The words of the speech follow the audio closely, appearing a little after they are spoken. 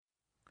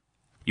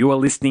You are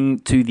listening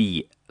to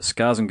the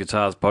Scars and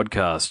Guitars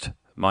podcast.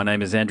 My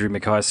name is Andrew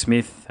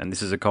Mackay-Smith, and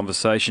this is a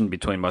conversation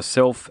between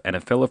myself and a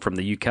fella from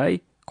the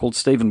UK called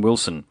Stephen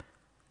Wilson.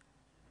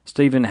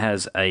 Stephen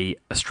has an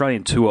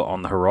Australian tour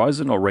on the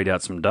horizon. I'll read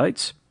out some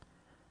dates.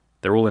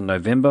 They're all in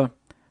November.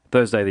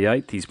 Thursday the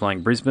 8th, he's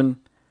playing Brisbane.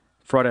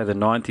 Friday the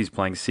 9th, he's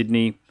playing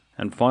Sydney.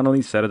 And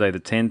finally, Saturday the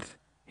 10th,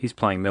 he's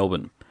playing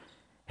Melbourne.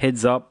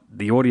 Heads up,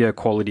 the audio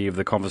quality of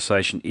the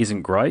conversation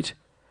isn't great,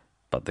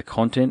 but the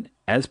content,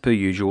 as per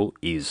usual,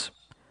 is.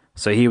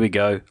 So here we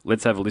go.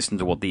 Let's have a listen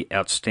to what the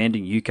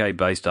outstanding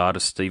UK-based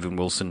artist Stephen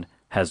Wilson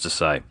has to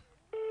say.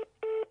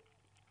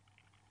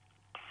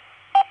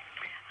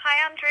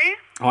 Hi, Andrew.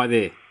 Hi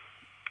there.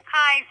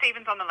 Hi,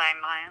 Stephen's on the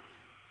line, Maya.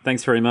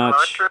 Thanks very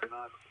much. Hello, Andrew.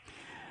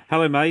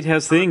 Hello, mate.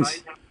 How's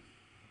things?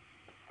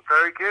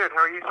 Very good. How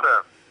are you,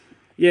 sir?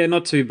 Yeah,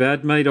 not too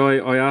bad, mate.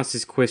 I asked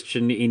this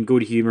question in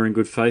good humour and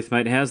good faith,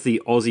 mate. How's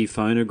the Aussie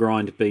phoner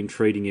grind been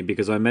treating you?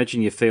 Because I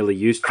imagine you're fairly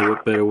used to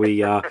it, but are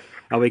we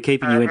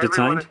keeping you entertained?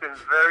 Everyone has been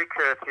very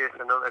courteous,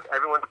 and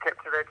everyone's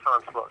kept to their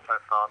time slot so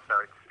far, so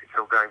it's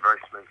all going very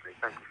smoothly.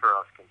 Thank you for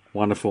asking.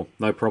 Wonderful.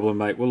 No problem,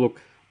 mate. Well, look,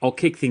 I'll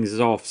kick things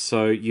off.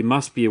 So you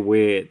must be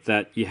aware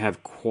that you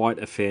have quite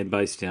a fan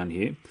base down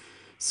here.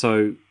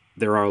 So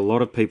there are a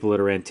lot of people that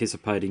are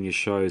anticipating your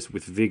shows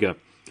with vigour.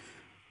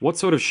 What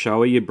sort of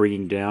show are you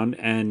bringing down,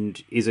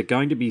 and is there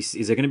going to be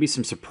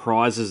some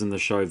surprises in the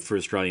show for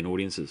Australian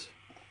audiences?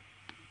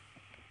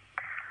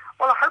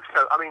 Well, I hope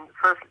so. I mean,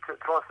 first, to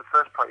answer the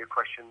first part of your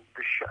question,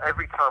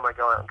 every time I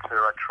go out on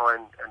tour, I try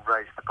and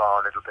raise the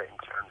bar a little bit in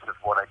terms of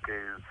what I do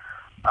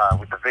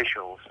with the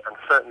visuals, and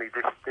certainly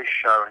this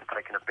show has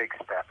taken a big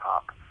step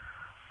up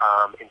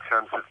in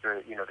terms of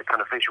the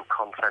kind of visual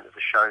content of the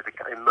show, the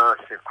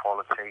immersive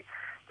quality.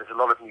 There's a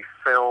lot of new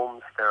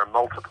films. There are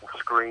multiple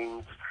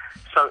screens.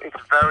 So it's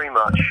very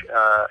much,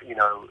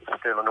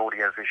 still an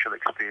audio-visual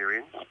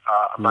experience,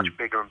 a much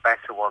bigger and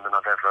better one than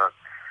I've ever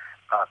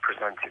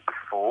presented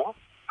before.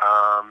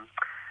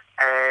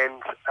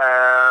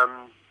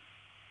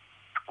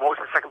 What was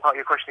the second part of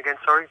your question again?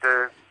 Sorry.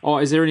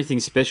 Is there anything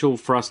special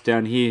for us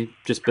down here,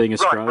 just being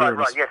Australia?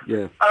 Right. Yes.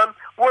 Yeah.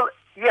 Well,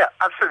 yeah,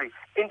 absolutely.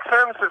 In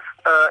terms of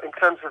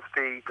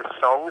the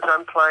songs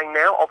I'm playing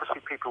now,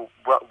 obviously people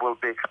will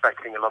be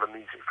expecting a lot of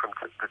music from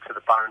To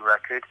the Bone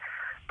record.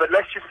 But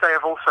let's just say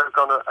I've also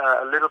gone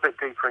a little bit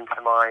deeper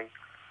into my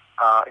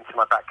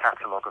back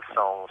catalogue of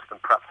songs than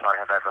perhaps I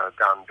have ever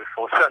done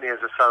before. Certainly as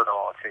a solo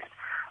artist,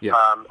 yeah.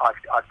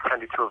 I've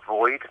tended to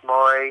avoid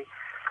my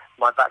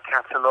back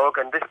catalogue,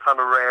 and this time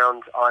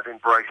around I've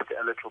embraced it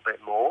a little bit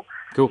more.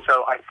 Cool.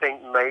 So I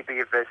think maybe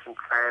if there's some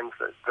fans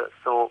that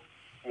thought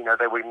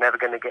they were never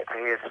going to get to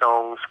hear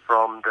songs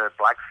from the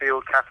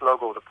Blackfield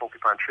catalogue or the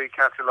Porcupine Tree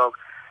catalogue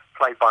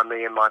played by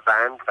me and my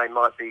band, they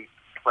might be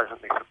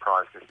pleasantly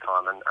surprised this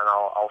time, and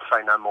I'll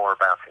say no more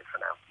about it for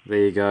now. There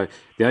you go.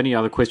 The only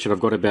other question I've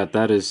got about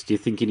that is, do you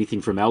think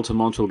anything from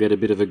Altamont will get a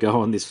bit of a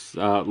go on this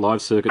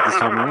live circuit this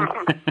time around?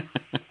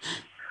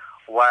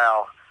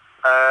 Wow.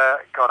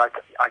 God,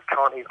 I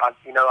can't even...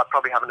 I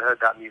probably haven't heard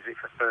that music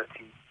for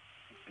 30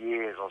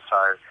 years or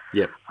so.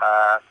 Yep.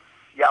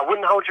 Yeah, I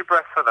wouldn't hold your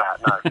breath for that,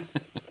 no.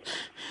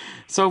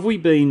 So have we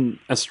been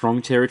a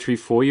strong territory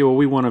for you, or are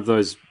we one of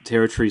those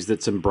territories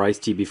that's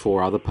embraced you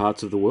before other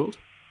parts of the world?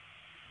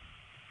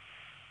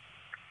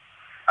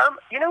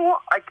 You know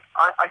what?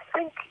 I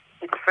think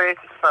it's fair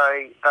to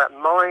say that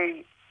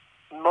my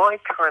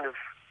kind of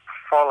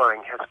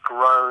following has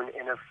grown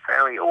in a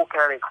very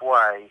organic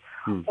way,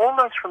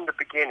 almost from the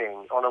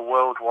beginning on a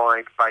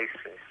worldwide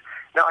basis.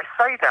 Now, I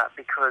say that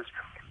because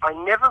I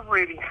never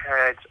really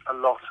had a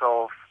lot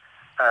of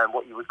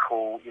what you would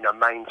call,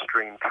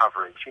 mainstream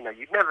coverage.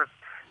 You'd never,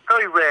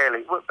 very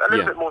rarely, a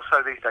little bit more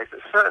so these days,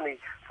 but certainly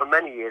for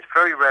many years,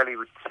 very rarely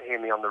would you hear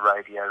me on the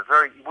radio.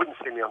 You wouldn't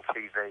see me on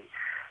TV.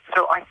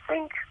 So I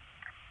think,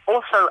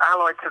 also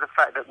allied to the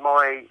fact that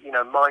my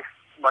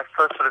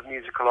first sort of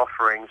musical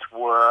offerings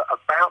were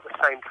about the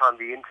same time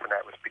the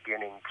internet was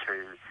beginning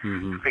to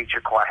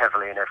feature quite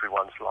heavily in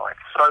everyone's life.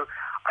 So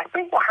I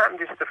think what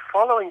happened is the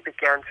following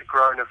began to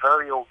grow in a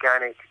very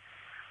organic,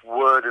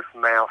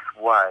 word-of-mouth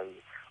way,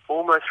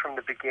 almost from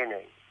the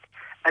beginning.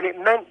 And it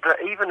meant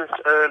that even as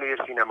early as,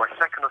 my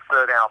second or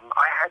third album,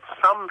 I had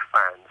some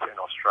fans in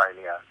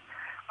Australia.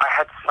 I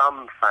had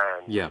some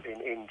fans in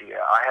India.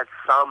 I had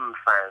some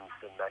fans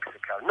in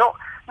Mexico. Not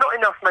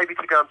enough maybe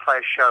to go and play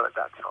a show at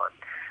that time.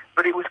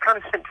 But it was kind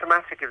of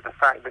symptomatic of the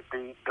fact that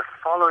the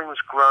following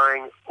was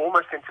growing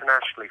almost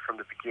internationally from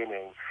the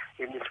beginning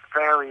in this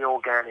very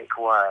organic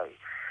way.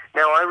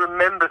 Now, I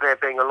remember there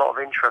being a lot of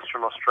interest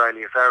from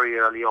Australia very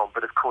early on,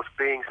 but of course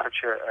being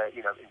such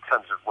in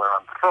terms of where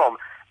I'm from,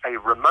 a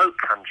remote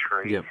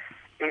country,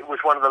 it was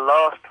one of the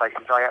last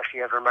places I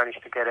actually ever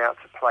managed to get out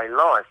to play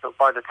live. But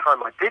by the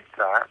time I did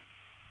that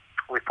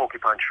with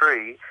Porcupine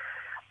Tree,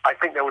 I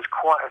think there was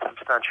quite a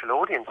substantial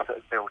audience that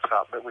had built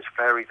up that was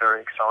very, very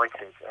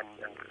excited and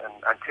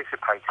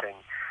anticipating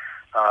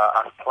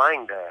us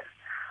playing there.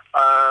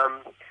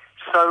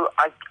 So,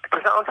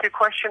 does that answer your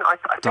question? I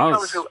think I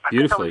was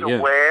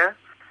aware.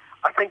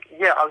 I think,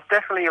 I was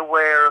definitely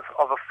aware of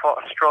a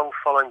strong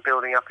following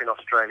building up in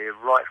Australia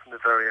right from the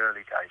very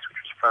early days, which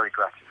was very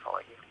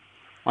gratifying.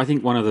 I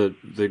think one of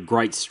the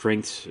great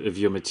strengths of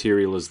your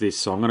material is this.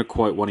 So I'm going to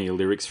quote one of your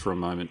lyrics for a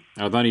moment.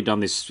 I've only done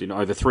this,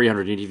 over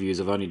 300 interviews.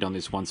 I've only done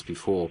this once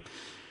before.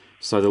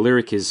 So the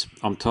lyric is,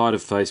 I'm tired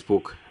of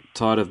Facebook,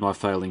 tired of my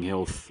failing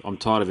health. I'm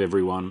tired of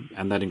everyone,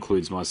 and that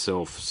includes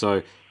myself.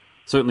 So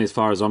certainly as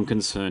far as I'm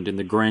concerned, in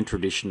the grand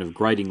tradition of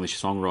great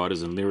English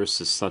songwriters and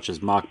lyricists such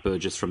as Mark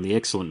Burgess from the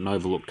excellent and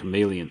overlooked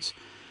Chameleons,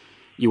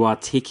 you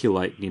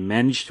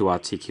manage to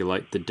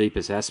articulate the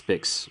deepest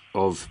aspects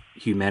of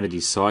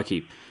humanity's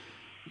psyche.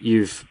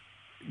 You've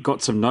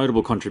got some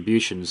notable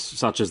contributions,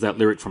 such as that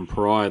lyric from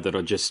Pariah that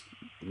I just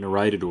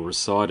narrated or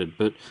recited.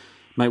 But,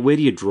 mate, where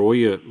do you draw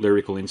your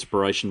lyrical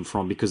inspiration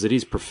from? Because it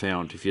is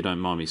profound, if you don't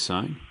mind me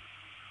saying.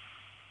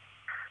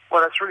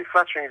 Well, that's really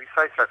flattering if you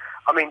say so.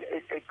 I mean,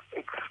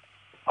 it's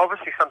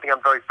obviously something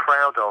I'm very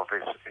proud of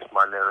is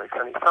my lyrics,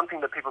 and it's something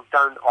that people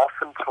don't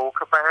often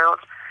talk about.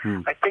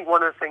 I think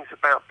one of the things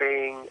about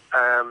being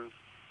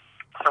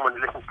someone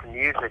who listens to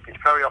music is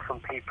very often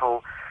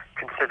people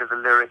consider the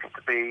lyrics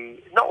to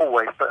be, not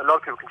always, but a lot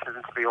of people consider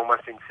them to be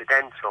almost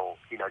incidental,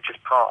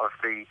 just part of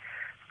the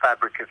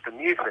fabric of the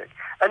music.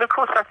 And of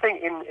course, I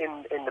think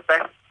in the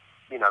best,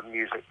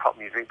 music, pop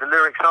music, the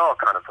lyrics are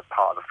kind of a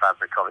part of the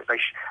fabric of it.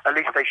 At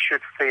least they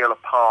should feel a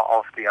part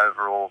of the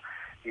overall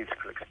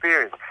musical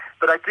experience.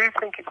 But I do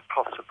think it's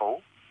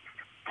possible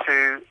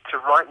to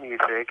write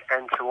music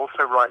and to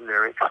also write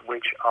lyrics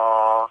which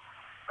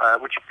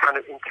kind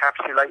of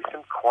encapsulate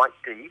some quite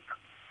deep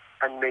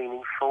and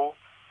meaningful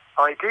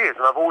ideas.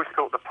 And I've always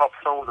thought the pop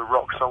song or the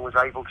rock song was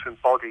able to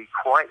embody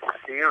quite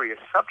serious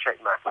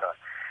subject matter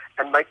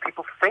and make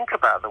people think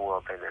about the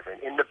world they live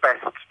in the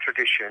best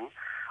tradition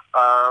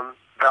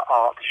that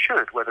art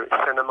should, whether it's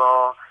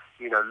cinema,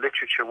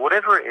 literature,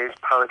 whatever it is,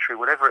 poetry,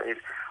 whatever it is.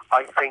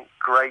 I think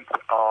great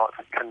art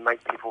can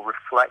make people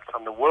reflect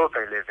on the world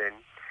they live in.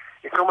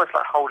 It's almost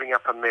like holding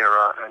up a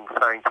mirror and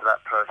saying to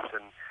that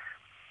person,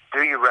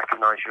 do you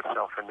recognize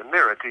yourself in the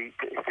mirror? Is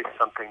this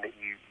something that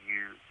you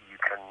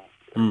can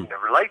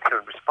relate to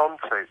and respond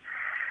to?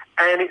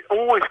 And it's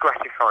always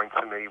gratifying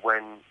to me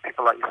when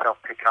people like yourself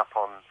pick up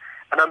on.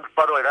 And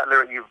by the way, that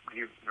lyric you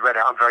read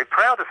out, I'm very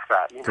proud of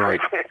that.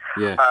 Right.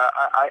 Yeah.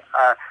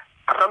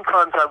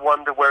 Sometimes I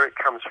wonder where it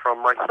comes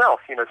from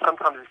myself.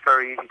 Sometimes it's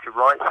very easy to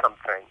write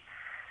something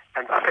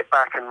and sit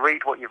back and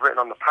read what you've written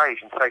on the page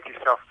and say to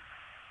yourself,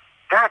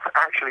 that's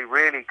actually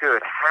really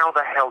good. How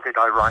the hell did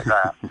I write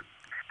that?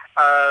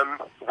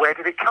 Where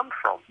did it come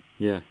from?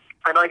 Yeah.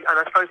 And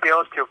I suppose the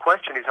answer to your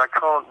question is I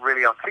can't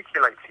really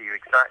articulate to you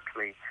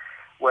exactly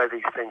where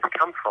these things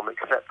come from,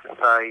 except to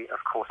say,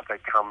 of course, they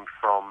come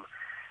from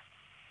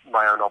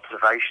my own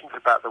observations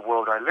about the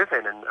world I live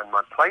in and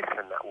my place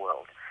in that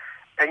world.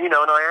 And, and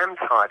I am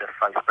tired of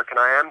Facebook, and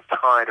I am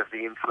tired of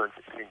the influence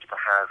it seems to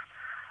have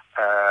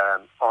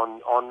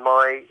on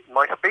my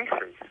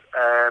species.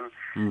 And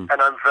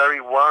I'm very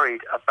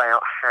worried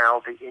about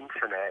how the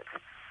internet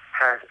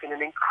has, in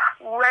an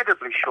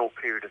incredibly short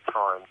period of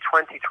time,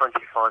 20,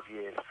 25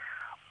 years,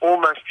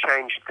 almost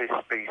changed this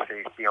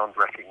species beyond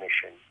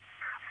recognition.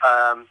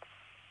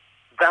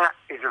 That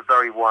is a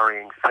very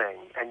worrying thing,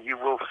 and you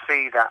will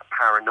see that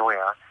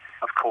paranoia,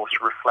 of course,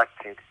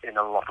 reflected in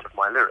a lot of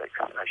my lyrics,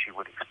 as you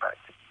would expect.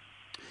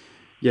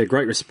 Yeah,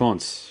 great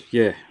response.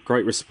 Yeah,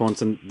 great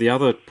response. And the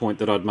other point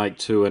that I'd make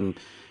too, and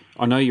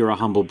I know you're a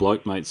humble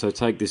bloke, mate, so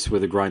take this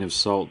with a grain of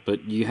salt,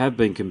 but you have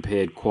been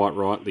compared quite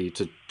rightly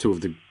to two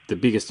of the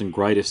biggest and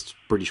greatest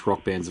British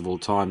rock bands of all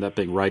time, that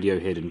being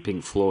Radiohead and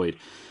Pink Floyd.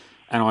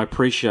 And I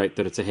appreciate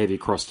that it's a heavy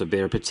cross to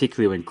bear,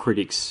 particularly when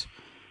critics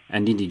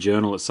and indie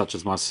journalists such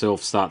as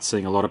myself start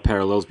seeing a lot of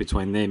parallels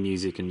between their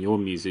music and your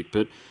music.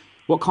 But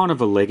what kind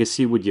of a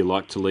legacy would you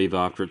like to leave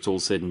after it's all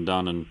said and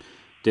done? And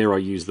dare I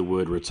use the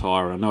word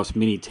retire? I know it's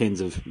many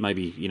tens of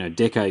maybe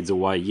decades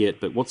away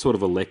yet, but what sort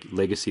of a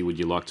legacy would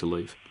you like to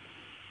leave?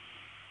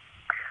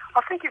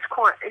 I think it's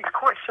quite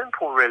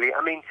simple, really.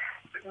 I mean,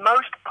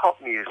 most pop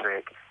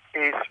music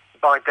is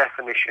by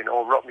definition,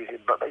 or rock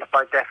music, but it's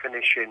by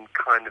definition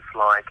kind of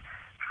like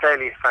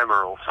fairly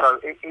ephemeral. So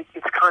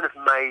it's kind of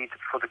made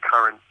for the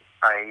current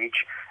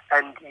age,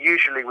 and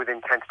usually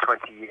within 10 to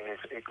 20 years,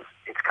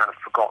 it's kind of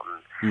forgotten.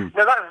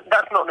 Now,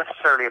 that's not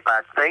necessarily a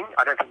bad thing.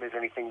 I don't think there's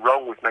anything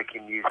wrong with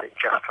making music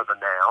just for the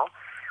now,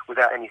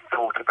 without any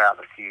thought about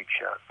the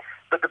future.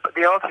 But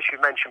the artists you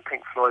mentioned,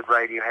 Pink Floyd,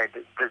 Radiohead,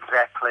 the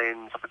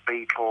Zeppelins, the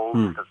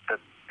Beatles,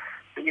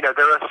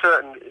 there are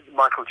certain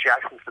Michael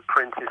Jacksons, the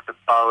Princes, the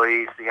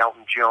Bowies, the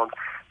Elton Johns.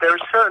 There are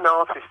certain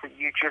artists that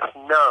you just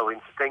know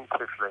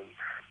instinctively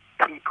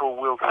people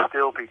will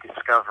still be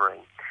discovering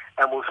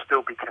and will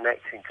still be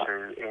connecting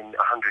to in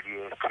 100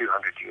 years,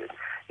 200 years,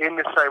 in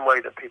the same way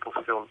that people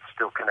still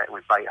connect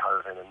with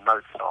Beethoven and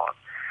Mozart.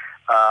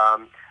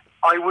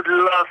 I would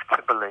love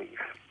to believe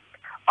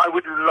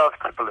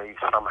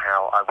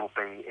somehow I will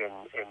be in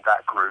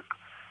that group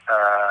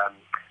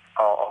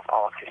of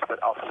artists that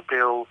I'll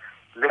still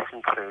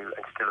listen to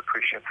and still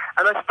appreciate.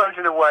 And I suppose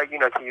in a way,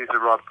 to use a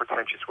rather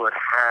pretentious word,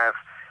 have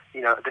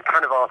the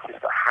kind of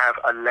artists that have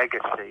a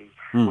legacy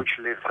which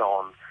lives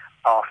on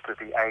after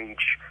the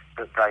age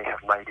that they have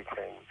made it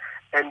in.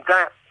 And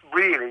that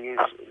really is,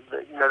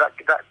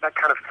 that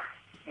kind of,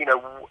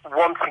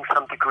 wanting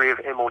some degree of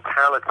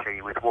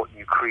immortality with what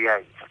you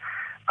create.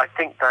 I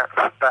think that's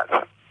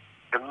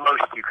the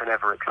most you can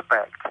ever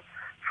expect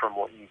from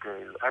what you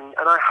do. And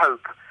I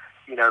hope,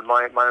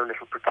 my own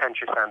little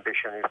pretentious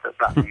ambition is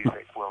that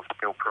music will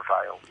still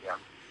prevail, yeah.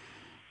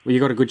 Well,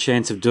 you've got a good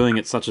chance of doing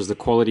it, such as the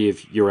quality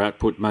of your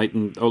output, mate.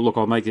 And look,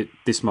 I'll make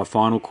this my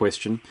final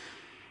question.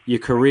 Your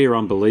career,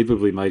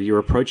 unbelievably, mate, you're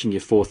approaching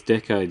your fourth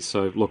decade.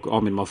 So, look,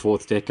 I'm in my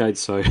fourth decade,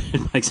 so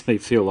it makes me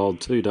feel old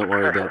too. Don't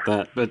worry about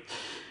that. But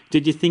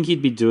did you think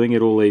you'd be doing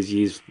it all these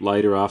years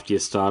later after you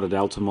started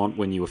Altamont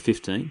when you were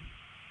 15?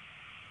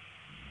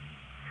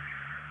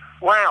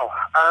 Wow.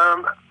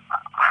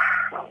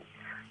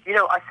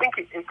 I think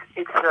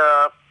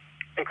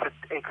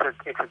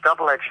it's a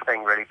double-edged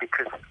thing, really,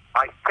 because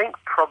I think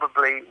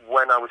probably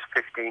when I was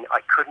 15, I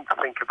couldn't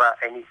think about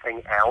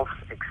anything else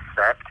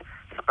except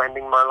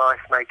spending my life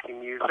making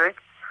music.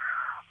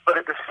 But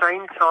at the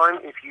same time,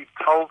 if you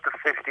told the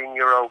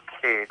 15-year-old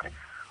kid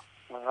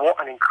what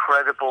an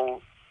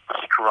incredible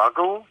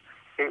struggle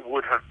it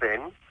would have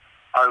been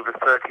over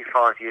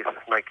 35 years of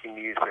making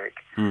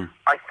music,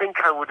 I think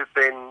I would have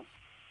been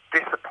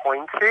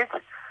disappointed.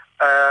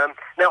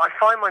 Now, I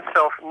find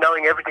myself,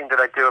 knowing everything that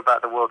I do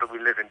about the world that we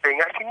live in,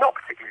 being actually not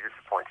particularly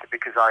disappointed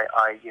because I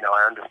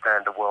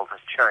understand the world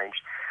has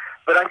changed.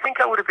 But I think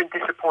I would have been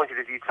disappointed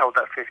if you told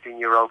that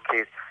 15-year-old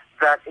kid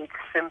that it's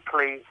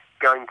simply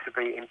going to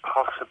be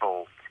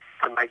impossible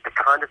to make the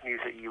kind of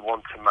music you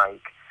want to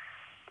make,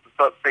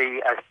 but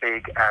be as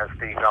big as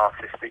these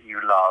artists that you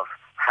love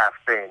have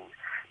been.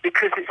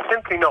 Because it's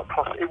simply not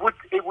possible. It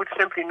would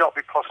simply not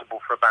be possible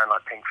for a band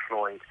like Pink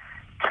Floyd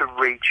to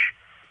reach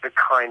the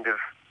kind of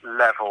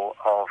level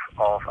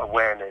of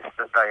awareness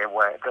that they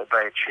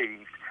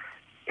achieved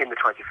in the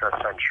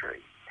 21st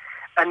century.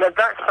 And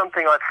that's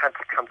something I've had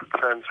to come to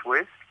terms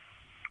with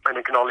and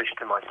acknowledge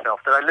to myself,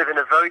 that I live in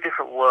a very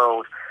different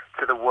world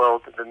to the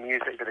world that the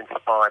music that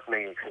inspired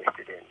me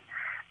existed in.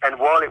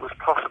 And while it was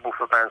possible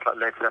for bands like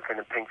Led Zeppelin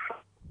and Pink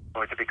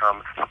Floyd to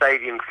become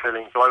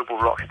stadium-filling global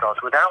rock stars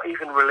without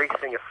even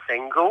releasing a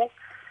single,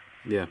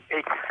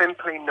 it's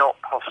simply not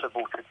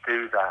possible to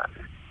do that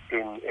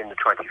in the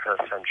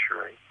 21st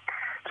century.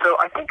 So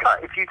I think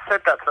if you'd said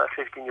that to that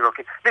 15-year-old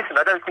kid, listen,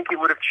 I don't think it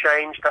would have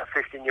changed that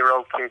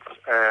 15-year-old kid's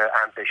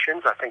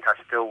ambitions. I think I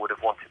still would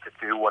have wanted to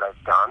do what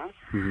I've done,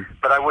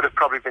 but I would have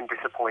probably been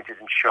disappointed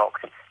and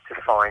shocked to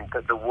find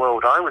that the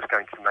world I was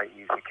going to make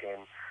music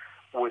in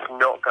was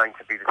not going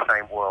to be the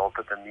same world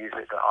that the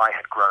music that I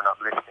had grown up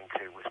listening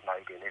to was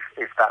made in,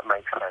 if that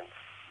makes sense.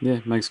 Yeah,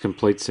 it makes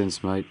complete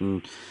sense, mate.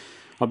 And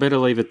I better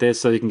leave it there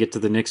so you can get to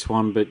the next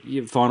one. But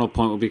your final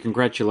point will be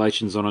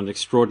congratulations on an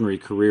extraordinary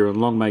career,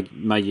 and long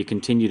may you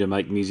continue to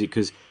make music,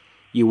 because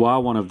you are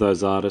one of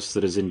those artists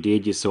that has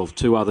endeared yourself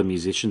to other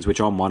musicians,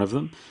 which I'm one of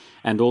them,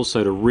 and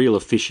also to real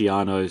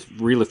aficionados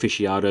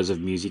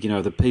of music.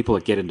 The people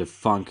that get into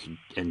funk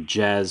and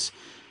jazz,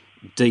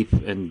 deep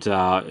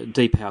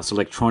house,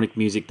 electronic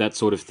music, that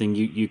sort of thing.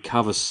 You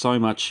cover so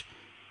much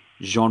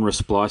genre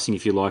splicing,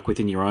 if you like,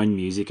 within your own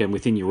music and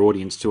within your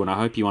audience too, and I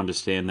hope you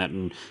understand that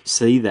and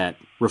see that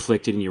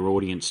reflected in your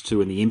audience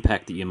too, and the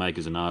impact that you make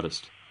as an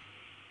artist.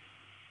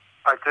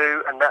 I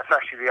do, and that's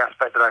actually the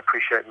aspect that I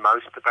appreciate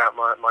most about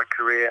my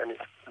career, and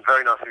it's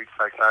very nice of you to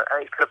say so.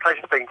 It's been a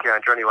pleasure speaking to you,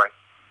 Andrew, anyway.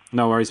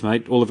 No worries,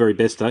 mate. All the very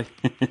best, eh?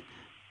 Cheers,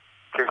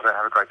 mate.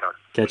 Have a great time.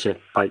 Catch ya.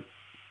 Bye.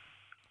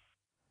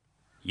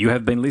 You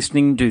have been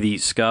listening to the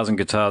Scars and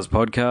Guitars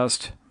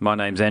podcast. My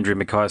name's Andrew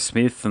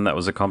Mackay-Smith, and that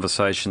was a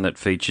conversation that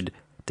featured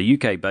the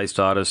UK-based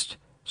artist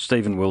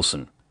Stephen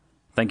Wilson.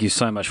 Thank you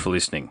so much for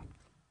listening.